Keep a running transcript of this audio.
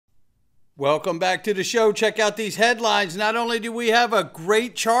Welcome back to the show. Check out these headlines. Not only do we have a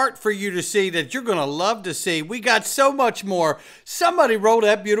great chart for you to see that you're going to love to see, we got so much more. Somebody roll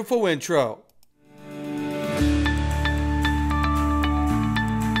that beautiful intro.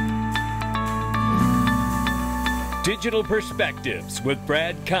 Digital Perspectives with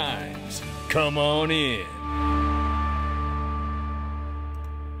Brad Kimes. Come on in.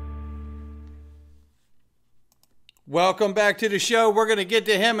 Welcome back to the show. We're going to get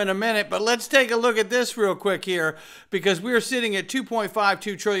to him in a minute, but let's take a look at this real quick here because we're sitting at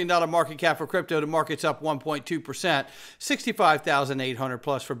 $2.52 trillion market cap for crypto. The market's up 1.2%, 65,800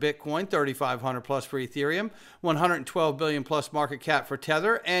 plus for Bitcoin, 3,500 plus for Ethereum, 112 billion plus market cap for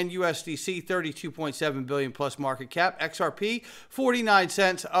Tether, and USDC 32.7 billion plus market cap. XRP 49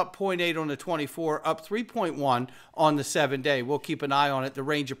 cents, up 0.8 on the 24, up 3.1 on the 7-day. We'll keep an eye on it. The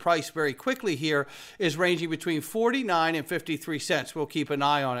range of price very quickly here is ranging between 49 and 53 cents. We'll keep an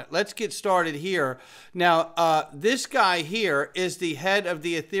eye on it. Let's get started here. Now, this guy here is the head of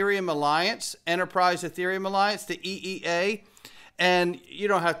the Ethereum Alliance, Enterprise Ethereum Alliance, the EEA. And you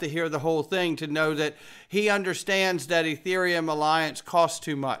don't have to hear the whole thing to know that he understands that Ethereum Alliance costs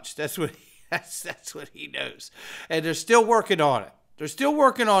too much. That's what he knows. And they're still working on it. They're still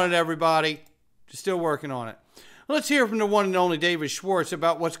working on it, everybody. They're still working on it. Let's hear from the one and only David Schwartz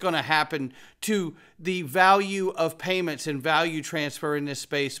about what's going to happen to the value of payments and value transfer in this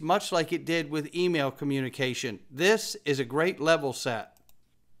space, much like it did with email communication. This is a great level set.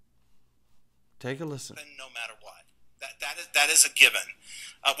 Take a listen. No matter what. That is a given.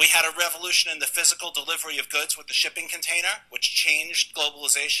 We had a revolution in the physical delivery of goods with the shipping container, which changed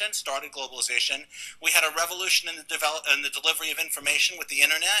globalization, started globalization. We had a revolution in the delivery of information with the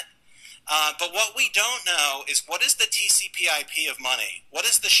internet. But what we don't know is what is the TCP/IP of money? What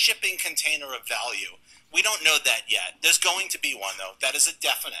is the shipping container of value? We don't know that yet. There's going to be one, though. That is a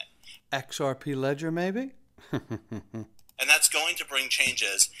definite. XRP ledger, maybe? And that's going to bring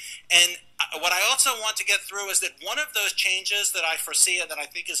changes. And what I also want to get through is that one of those changes that I foresee and that I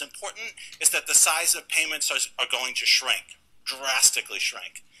think is important is that the size of payments are going to shrink, drastically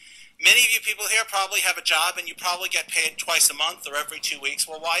shrink. Many of you people here probably have a job and you probably get paid twice a month or every 2 weeks.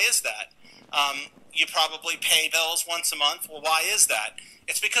 Well, why is that? You probably pay bills once a month. Well, why is that?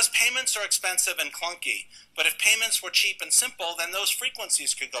 It's because payments are expensive and clunky. But if payments were cheap and simple, then those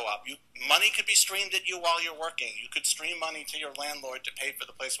frequencies could go up. Money could be streamed at you while you're working. You could stream money to your landlord to pay for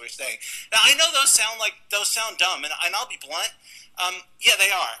the place where you're staying. Now, I know those sound dumb, and I'll be blunt. Yeah,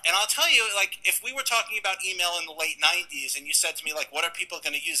 they are. And I'll tell you, like, if we were talking about email in the late 90s and you said to me, like, what are people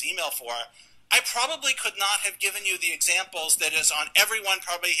going to use email for? I probably could not have given you the examples that is on everyone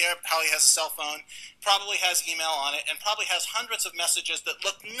probably here, probably has a cell phone, probably has email on it, and probably has hundreds of messages that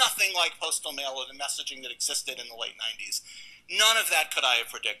look nothing like postal mail or the messaging that existed in the late 90s. None of that could I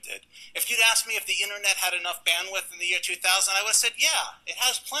have predicted. If you'd asked me if the internet had enough bandwidth in the year 2000, I would have said, yeah, it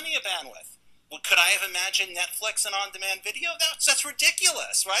has plenty of bandwidth. Well, could I have imagined Netflix and on-demand video? That's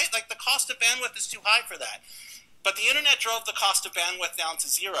ridiculous, right? Like, the cost of bandwidth is too high for that. But the internet drove the cost of bandwidth down to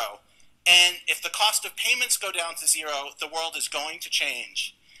zero. And if the cost of payments go down to zero, the world is going to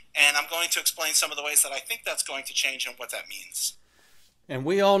change. And I'm going to explain some of the ways that I think that's going to change and what that means. And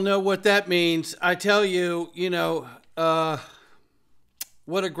we all know what that means. I tell you,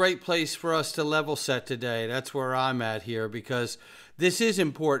 what a great place for us to level set today. That's where I'm at here because this is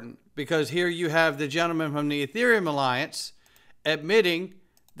important. Because here you have the gentleman from the Ethereum Alliance admitting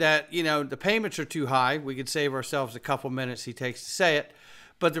that, the payments are too high. We could save ourselves a couple minutes he takes to say it.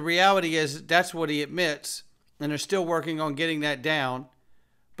 But the reality is that's what he admits, and they're still working on getting that down.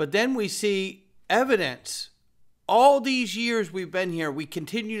 But then we see evidence. All these years we've been here, we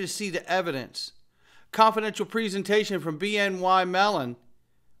continue to see the evidence. Confidential presentation from BNY Mellon,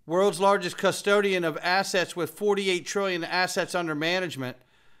 world's largest custodian of assets with 48 trillion assets under management,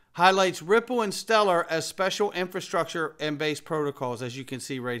 highlights Ripple and Stellar as special infrastructure and base protocols, as you can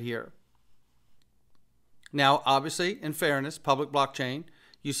see right here. Now, obviously, in fairness, public blockchain,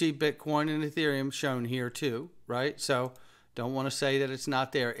 you see Bitcoin and Ethereum shown here too, right? So don't want to say that it's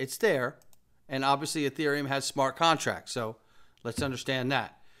not there. It's there. And obviously Ethereum has smart contracts. So let's understand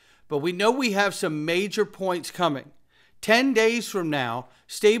that. But we know we have some major points coming. 10 days from now,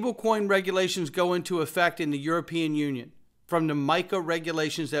 stablecoin regulations go into effect in the European Union from the MiCA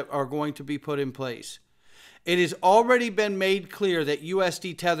regulations that are going to be put in place. It has already been made clear that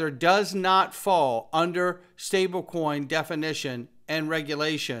USD Tether does not fall under stablecoin definition and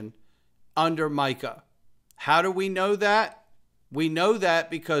regulation under MiCA. How do we know that? We know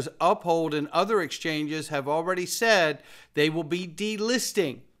that because UPHOLD and other exchanges have already said they will be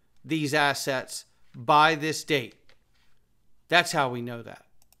delisting these assets by this date. That's how we know that.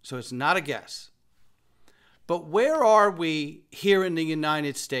 So it's not a guess. But where are we here in the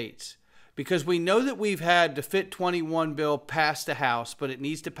United States? Because we know that we've had the FIT 21 bill pass the House, but it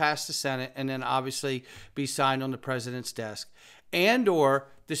needs to pass the Senate and then obviously be signed on the president's desk. And or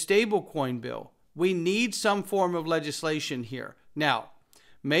the stablecoin bill. We need some form of legislation here. Now,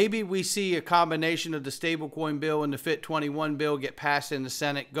 maybe we see a combination of the stablecoin bill and the FIT 21 bill get passed in the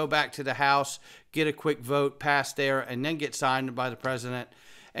Senate, go back to the House, get a quick vote, pass there, and then get signed by the president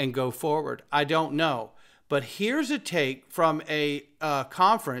and go forward. I don't know. But here's a take from a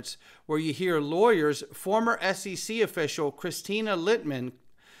conference where you hear lawyers, former SEC official Christina Littman,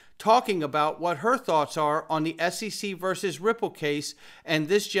 talking about what her thoughts are on the SEC versus Ripple case, and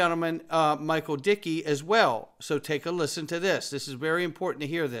this gentleman, Michael Dickey, as well. So take a listen to this. This is very important to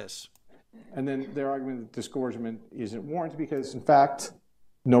hear this. And then their argument that disgorgement isn't warranted because, in fact,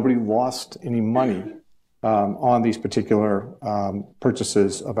 nobody lost any money on these particular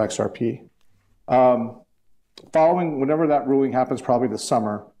purchases of XRP. Following, whenever that ruling happens, probably this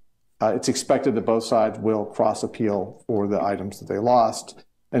summer, it's expected that both sides will cross appeal for the items that they lost.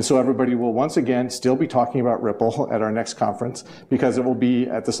 And so everybody will once again still be talking about Ripple at our next conference because it will be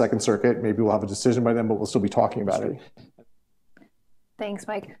at the Second Circuit. Maybe we'll have a decision by then, but we'll still be talking about it. Thanks,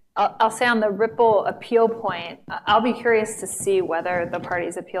 Mike. I'll say on the Ripple appeal point, I'll be curious to see whether the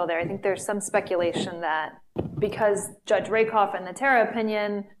parties appeal there. I think there's some speculation that because Judge Rakoff in the Terra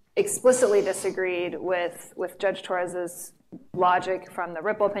opinion explicitly disagreed with Judge Torres's logic from the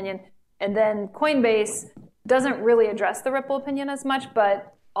Ripple opinion, and then Coinbase doesn't really address the Ripple opinion as much,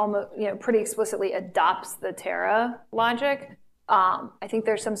 but almost, pretty explicitly adopts the Terra logic. I think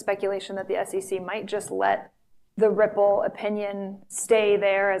there's some speculation that the SEC might just let the Ripple opinion stay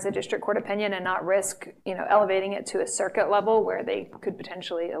there as a district court opinion and not risk, elevating it to a circuit level where they could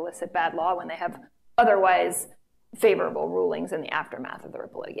potentially elicit bad law when they have otherwise favorable rulings in the aftermath of the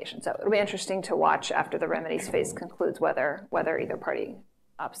Ripple litigation. So it'll be interesting to watch after the remedies phase concludes whether either party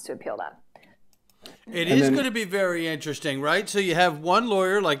opts to appeal that. It is going to be very interesting, right? So you have one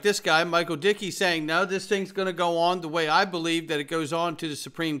lawyer like this guy, Michael Dickey, saying, no, this thing's going to go on the way I believe that it goes on to the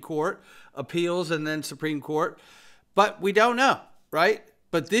Supreme Court, appeals, and then Supreme Court. But we don't know, right?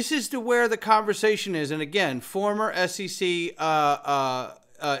 But this is where the conversation is. And again, former SEC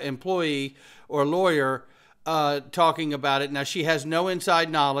employee or lawyer talking about it. Now, she has no inside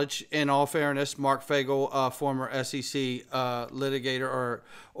knowledge, in all fairness. Mark Fagel, former SEC litigator,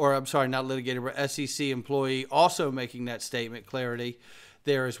 or I'm sorry, not litigator, but SEC employee, also making that statement, clarity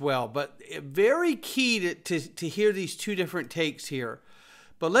there as well. But very key to hear these two different takes here.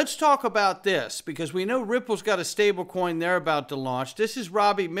 But let's talk about this, because we know Ripple's got a stable coin they're about to launch. This is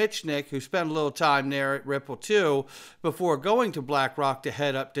Robbie Mitchnick, who spent a little time there at Ripple too, before going to Blackrock to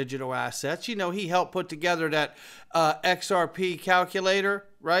head up digital assets. He helped put together that XRP calculator,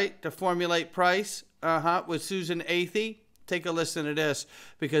 right, to formulate price with Susan Athey. Take a listen to this,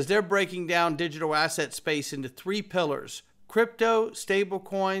 because they're breaking down digital asset space into 3 pillars: crypto, stable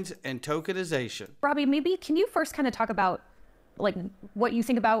coins, and tokenization. Robbie, maybe can you first kind of talk about what you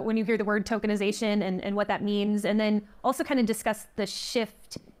think about when you hear the word tokenization and what that means, and then also kind of discuss the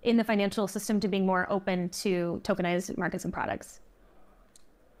shift in the financial system to being more open to tokenized markets and products.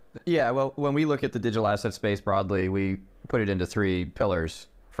 Yeah, well, when we look at the digital asset space broadly, we put it into 3 pillars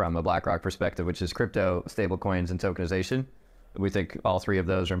from a BlackRock perspective, which is crypto, stablecoins, and tokenization. We think all 3 of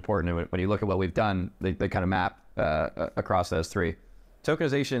those are important. And when you look at what we've done, they kind of map across those 3.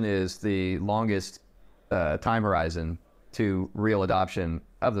 Tokenization is the longest time horizon to real adoption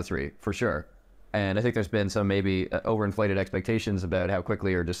of the 3, for sure. And I think there's been some maybe overinflated expectations about how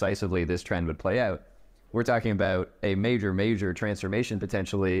quickly or decisively this trend would play out. We're talking about a major transformation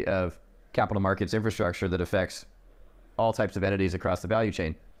potentially of capital markets infrastructure that affects all types of entities across the value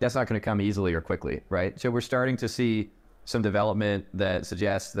chain. That's not going to come easily or quickly, right? So we're starting to see some development that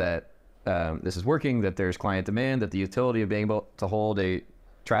suggests that this is working, that there's client demand, that the utility of being able to hold a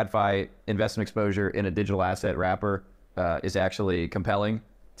TradFi investment exposure in a digital asset wrapper is actually compelling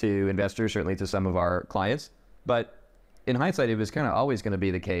to investors, certainly to some of our clients. But in hindsight, it was kind of always going to be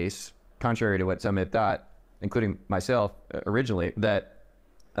the case, contrary to what some had thought, including myself originally, that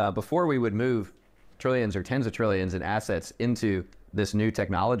before we would move trillions or tens of trillions in assets into this new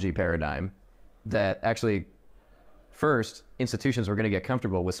technology paradigm, that actually first institutions were going to get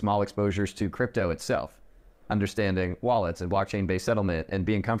comfortable with small exposures to crypto itself, understanding wallets and blockchain-based settlement, and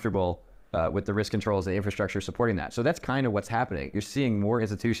being comfortable with the risk controls and infrastructure supporting that. So that's kind of what's happening. You're seeing more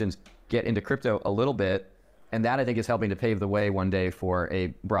institutions get into crypto a little bit, and that I think is helping to pave the way one day for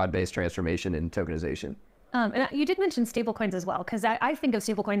a broad-based transformation in tokenization. And you did mention stablecoins as well, because I think of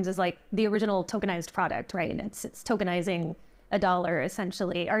stablecoins as like the original tokenized product, right? And it's tokenizing a dollar,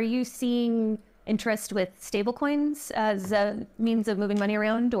 essentially. Are you seeing interest with stablecoins as a means of moving money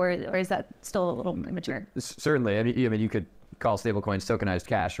around, or is that still a little immature? Certainly. I mean, you could call stablecoins tokenized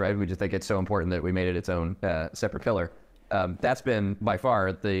cash, right? We just think it's so important that we made it its own separate pillar. That's been by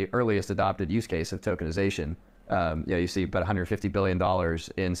far the earliest adopted use case of tokenization. You see about $150 billion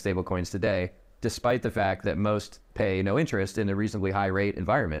in stablecoins today, despite the fact that most pay no interest in a reasonably high rate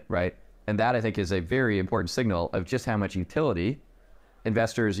environment, right? And that, I think, is a very important signal of just how much utility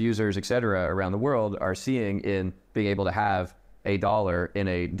investors, users, et cetera, around the world are seeing in being able to have a dollar in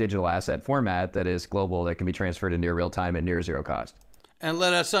a digital asset format that is global, that can be transferred in near real time at near zero cost. And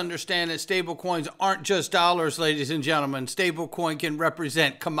let us understand that stablecoins aren't just dollars, ladies and gentlemen. Stablecoin can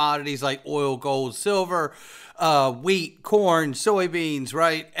represent commodities like oil, gold, silver, wheat, corn, soybeans,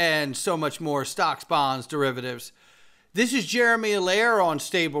 right? And so much more, stocks, bonds, derivatives. This is Jeremy Allaire on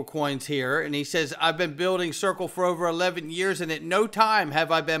stablecoins here, and he says, I've been building Circle for over 11 years, and at no time have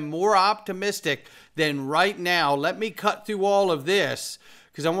I been more optimistic than right now. Let me cut through all of this,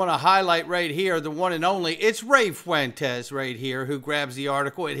 because I want to highlight right here the one and only. It's Ray Fuentes right here who grabs the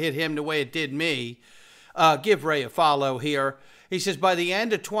article. It hit him the way it did me. Give Ray a follow here. He says, by the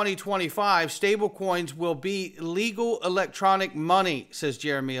end of 2025, stablecoins will be legal electronic money, says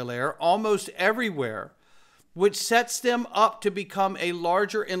Jeremy Allaire, almost everywhere, which sets them up to become a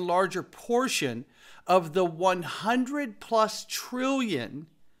larger and larger portion of the $100+ trillion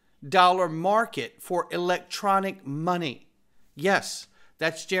market for electronic money. Yes,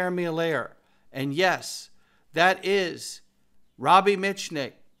 that's Jeremy Allaire. And yes, that is Robbie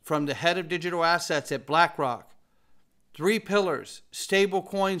Mitchnick from the head of digital assets at Blackrock. 3 pillars,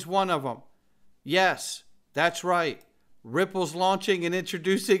 stablecoins one of them. Yes, that's right. Ripple's launching and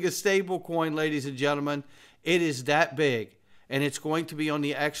introducing a stablecoin, ladies and gentlemen. It is that big, and it's going to be on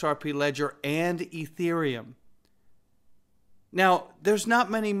the XRP ledger and Ethereum. Now, there's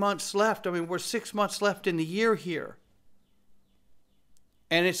not many months left. I mean, we're 6 months left in the year here.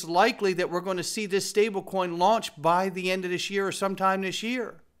 And it's likely that we're going to see this stablecoin launch by the end of this year or sometime this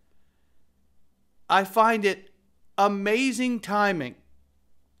year. I find it amazing timing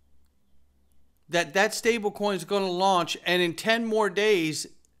that stablecoin is going to launch, and in 10 more days,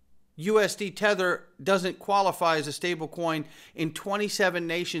 USD Tether doesn't qualify as a stablecoin in 27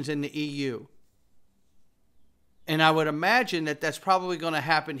 nations in the EU. And I would imagine that that's probably going to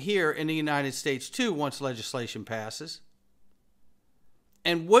happen here in the United States too once legislation passes.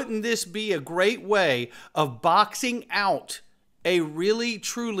 And wouldn't this be a great way of boxing out a really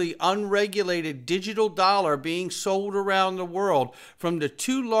truly unregulated digital dollar being sold around the world from the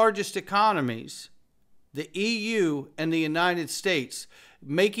 2 largest economies, the EU and the United States,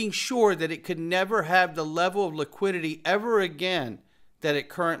 making sure that it could never have the level of liquidity ever again that it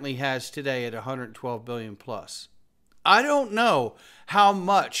currently has today at 112 billion plus. I don't know how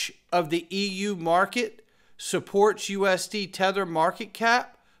much of the EU market supports USD Tether market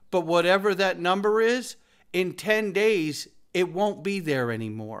cap, but whatever that number is, in 10 days, it won't be there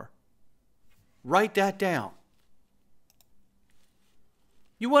anymore. Write that down.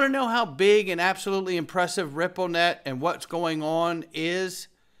 You want to know how big and absolutely impressive RippleNet and what's going on is?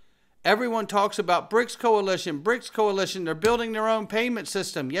 Everyone talks about BRICS Coalition, they're building their own payment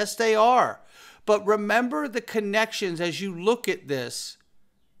system. Yes, they are. But remember the connections as you look at this,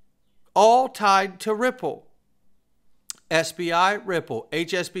 all tied to Ripple. SBI, Ripple.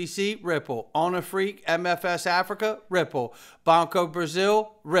 HSBC, Ripple. Onafrique, MFS Africa, Ripple. Banco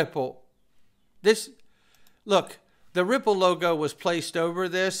Brazil, Ripple. Look, the Ripple logo was placed over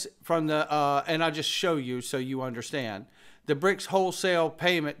this from the, and I'll just show you so you understand. The BRICS wholesale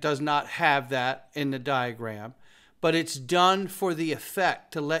payment does not have that in the diagram, but it's done for the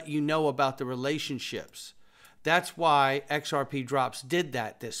effect to let you know about the relationships. That's why XRP Drops did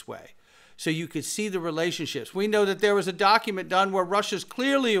that this way, so you could see the relationships. We know that there was a document done where Russia's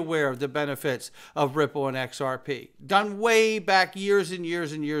clearly aware of the benefits of Ripple and XRP, done way back years and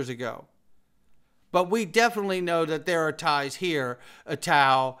years and years ago. But we definitely know that there are ties here,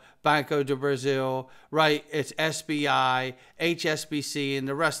 Itaú, Banco do Brazil, right? It's SBI, HSBC, and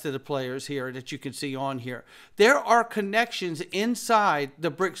the rest of the players here that you can see on here. There are connections inside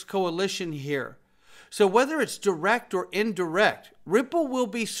the BRICS coalition here. So whether it's direct or indirect, Ripple will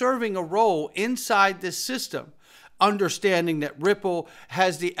be serving a role inside this system. Understanding that Ripple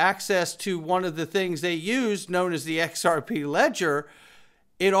has the access to one of the things they use, known as the XRP ledger,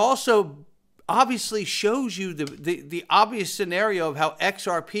 it also obviously shows you the obvious scenario of how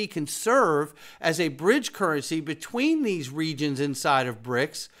XRP can serve as a bridge currency between these regions inside of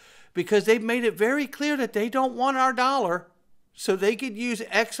BRICS, because they've made it very clear that they don't want our dollar, so they could use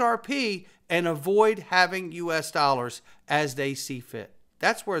XRP and avoid having US dollars as they see fit.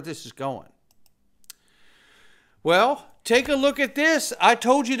 That's where this is going. Well, take a look at this. I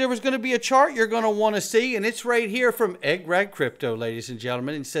told you there was going to be a chart you're going to want to see, and it's right here from Egg Crypto, ladies and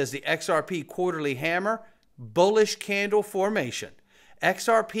gentlemen. It says the XRP quarterly hammer, bullish candle formation.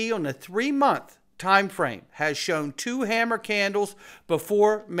 XRP on the 3-month time frame has shown 2 hammer candles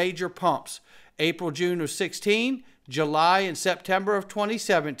before major pumps. April, June of 16, July and September of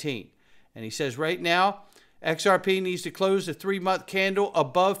 2017. And he says right now, XRP needs to close the 3-month candle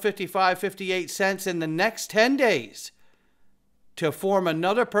above 55.58 cents in the next 10 days to form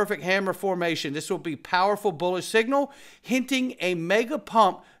another perfect hammer formation. This will be powerful bullish signal, hinting a mega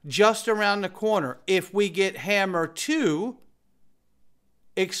pump just around the corner. If we get hammer 2,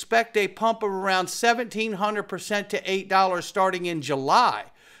 expect a pump of around 1,700% to $8 starting in July.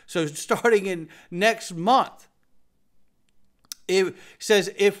 So starting in next month. It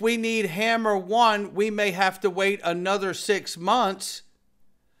says if we need hammer 1, we may have to wait another 6 months,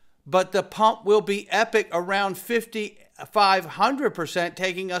 but the pump will be epic around 5,500%,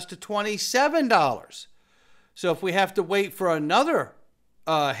 taking us to $27. So if we have to wait for another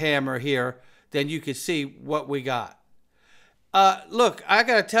hammer here, then you can see what we got. Look, I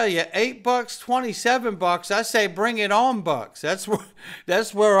got to tell you, $8, $27, I say bring it on, bucks. That's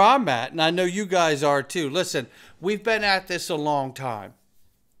where I'm at, and I know you guys are too. Listen, we've been at this a long time.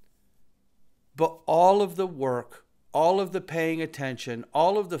 But all of the work, all of the paying attention,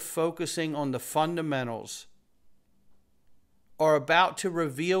 all of the focusing on the fundamentals are about to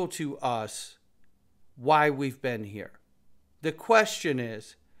reveal to us why we've been here. The question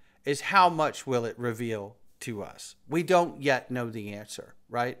is how much will it reveal to us? We don't yet know the answer,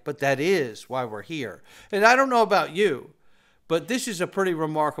 right? But that is why we're here. And I don't know about you, but this is a pretty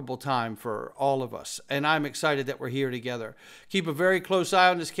remarkable time for all of us. And I'm excited that we're here together. Keep a very close eye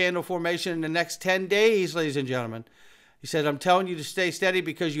on this candle formation in the next 10 days, ladies and gentlemen. He said, I'm telling you to stay steady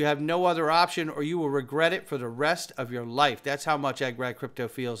because you have no other option or you will regret it for the rest of your life. That's how much Egg Crypto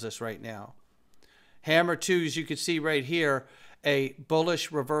feels this right now. Hammer 2, as you can see right here, a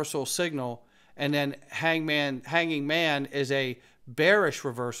bullish reversal signal. And then hanging man is a bearish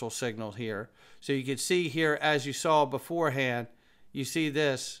reversal signal here. So you can see here, as you saw beforehand, you see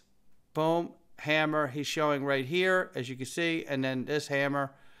this, boom, hammer he's showing right here, as you can see, and then this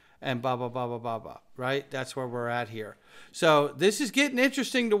hammer, and blah, blah, blah, blah, blah, blah, right? That's where we're at here. So this is getting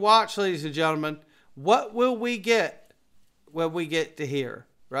interesting to watch, ladies and gentlemen. What will we get when we get to here,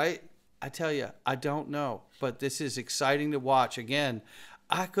 right? I tell you, I don't know, but this is exciting to watch. Again,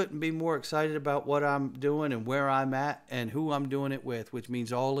 I couldn't be more excited about what I'm doing and where I'm at and who I'm doing it with, which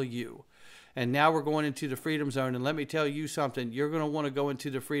means all of you. And now we're going into the Freedom Zone. And let me tell you something. You're going to want to go into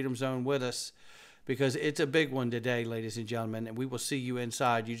the Freedom Zone with us because it's a big one today, ladies and gentlemen. And we will see you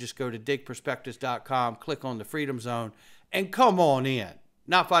inside. You just go to DigPerspectives.com, click on the Freedom Zone, and come on in.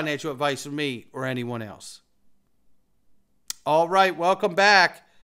 Not financial advice from me or anyone else. All right, welcome back.